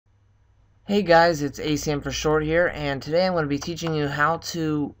Hey guys, it's ACM for short here, and today I'm going to be teaching you how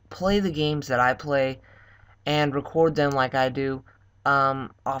to play the games that I play and record them like I do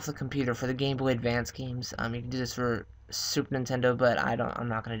off the computer for the Game Boy Advance games. You can do this for Super Nintendo, but I'm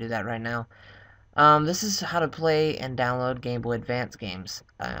not going to do that right now. This is how to play and download Game Boy Advance games.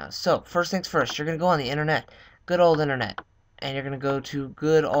 So first things first, you're going to go on the internet, good old internet, and you're going to go to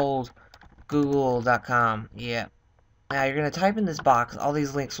good old google.com. Yeah. Now you're going to type in this box. All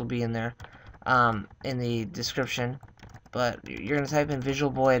these links will be in there. In the description, but you're going to type in Visual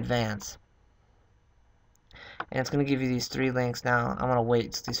Boy Advance, and it's going to give you these three links. Now I'm going to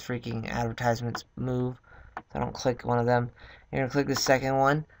wait till these freaking advertisements move so I don't click one of them. You're going to click the second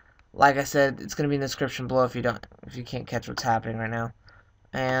one. Like I said, it's going to be in the description below if you can't catch what's happening right now.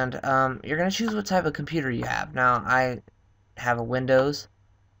 And you're going to choose what type of computer you have. Now I have a Windows,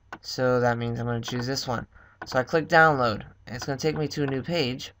 so that means I'm going to choose this one. So I click download, and it's going to take me to a new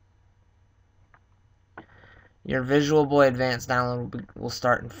page. Your Visual Boy Advance download will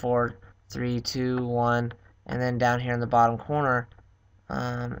start in 4, 3, 2, 1, and then down here in the bottom corner,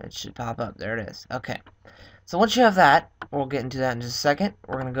 it should pop up. There it is. Okay. So once you have that, we'll get into that in just a second.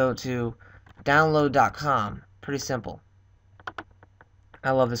 We're going to go to download.com. Pretty simple. I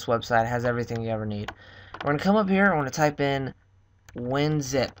love this website. It has everything you ever need. We're going to come up here. I'm going to type in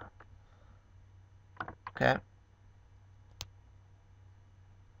WinZip. Okay.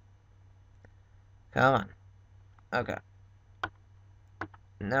 Come on. Okay.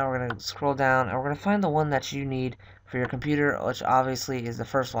 Now we're going to scroll down, and we're going to find the one that you need for your computer, which obviously is the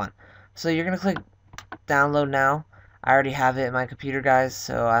first one. So you're going to click download now. I already have it in my computer, guys,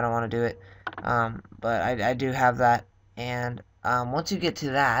 so I don't want to do it. But I do have that. And once you get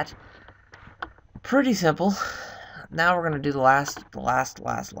to that, pretty simple. Now we're going to do the last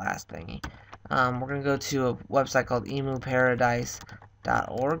thingy. We're going to go to a website called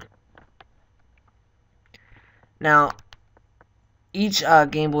emuparadise.org. Now, each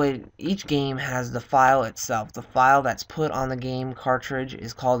game has the file itself. The file that's put on the game cartridge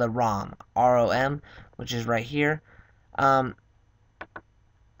is called a ROM, R-O-M, which is right here.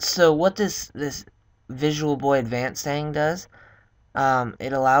 So what this Visual Boy Advance thing does,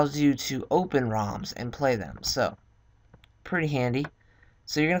 it allows you to open ROMs and play them. So, pretty handy.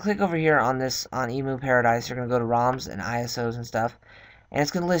 So you're gonna click over here on Emu Paradise. You're gonna go to ROMs and ISOs and stuff. And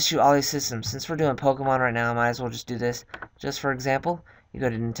it's going to list you all these systems. Since we're doing Pokemon right now, I might as well just do this. Just for example, you go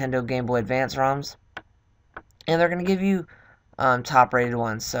to Nintendo Game Boy Advance ROMs. And they're going to give you top rated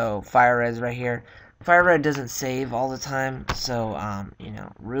ones. So, Fire Red's right here. Fire Red doesn't save all the time. So, you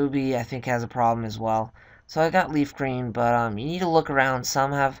know, Ruby I think has a problem as well. So I got Leaf Green, but you need to look around.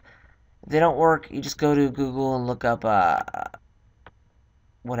 Some have, if they don't work, you just go to Google and look up,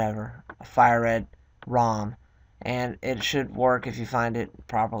 whatever, a Fire Red ROM. And it should work if you find it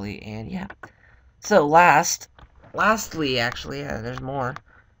properly. And yeah. So lastly, actually, there's more.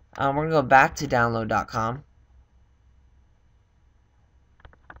 We're gonna go back to download.com,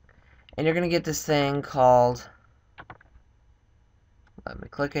 and you're gonna get this thing called. Let me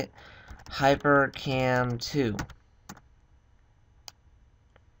click it. HyperCam 2.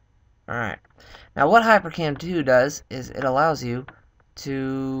 All right. Now, what HyperCam 2 does is it allows you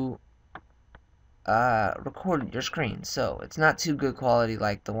to record your screen. So it's not too good quality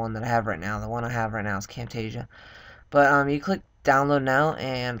like the one that I have right now. The one I have right now is Camtasia. But you click download now,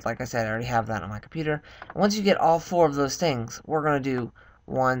 and like I said, I already have that on my computer. And once you get all four of those things, we're going to do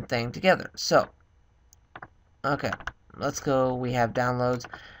one thing together. So, okay, let's go. We have downloads.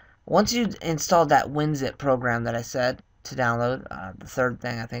 Once you installed that WinZip program that I said to download, the third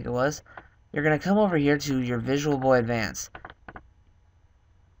thing I think it was, you're going to come over here to your Visual Boy Advance.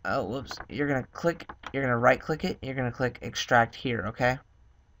 Oh, whoops. You're going to right click it, you're going to click extract here, okay?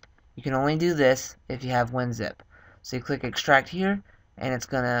 You can only do this if you have WinZip. So you click extract here, and it's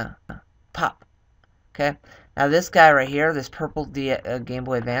going to pop, okay? Now this guy right here, this purple Game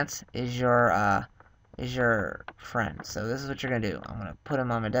Boy Advance, is your friend. So this is what you're going to do. I'm going to put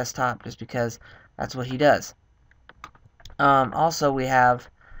him on my desktop just because that's what he does. Also, we have,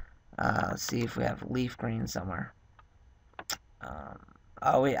 let's see if we have Leaf Green somewhere.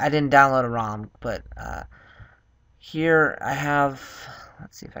 Oh wait, I didn't download a ROM, but here I have,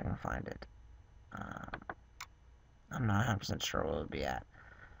 let's see if I can find it. I'm not 100% sure what it would be at.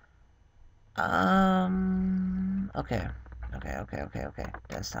 Okay.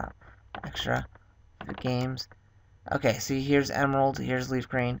 Desktop, extra, the games. Okay, see, here's Emerald, here's Leaf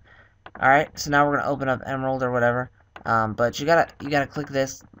Green. Alright, so now we're gonna open up Emerald or whatever. But you gotta click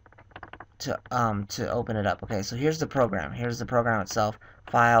this to open it up. Okay, so here's the program. Here's the program itself.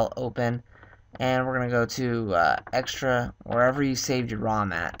 File, open, and we're gonna go to extra, wherever you saved your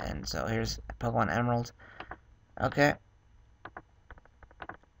ROM at. And so here's Pokemon Emerald. Okay.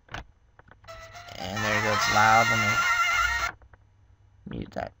 And there you go, it's loud. Let me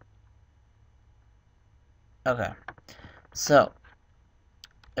mute that. Okay. So,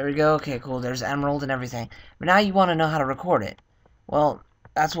 there we go. Okay, cool. There's Emerald and everything. But now you want to know how to record it. Well,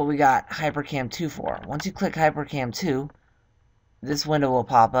 that's what we got HyperCam 2 for. Once you click HyperCam 2, this window will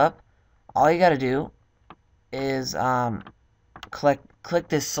pop up. All you got to do is click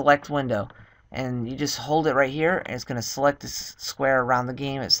this select window, and you just hold it right here, and it's going to select this square around the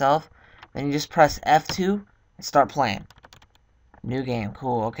game itself. Then you just press F2 and start playing. New game.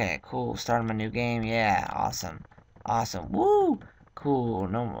 Cool. Okay, cool. Starting my new game. Yeah, awesome. Awesome. Woo! Cool.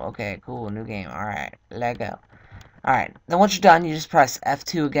 No. Okay, cool. New game. Alright, let go. Alright, then once you're done, you just press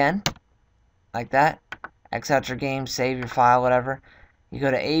F2 again, like that. X out your game, save your file, whatever. You go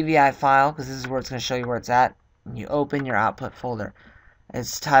to AVI file, because this is where it's going to show you where it's at. And you open your output folder.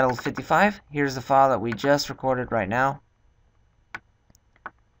 It's titled 55. Here's the file that we just recorded right now.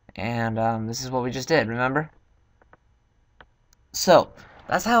 And this is what we just did, remember? So,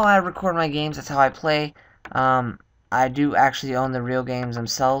 that's how I record my games. That's how I play. I do actually own the real games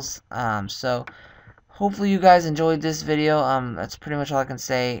themselves. So, hopefully you guys enjoyed this video. That's pretty much all I can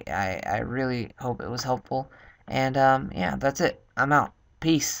say. I really hope it was helpful. And, yeah, that's it. I'm out.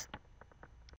 Peace.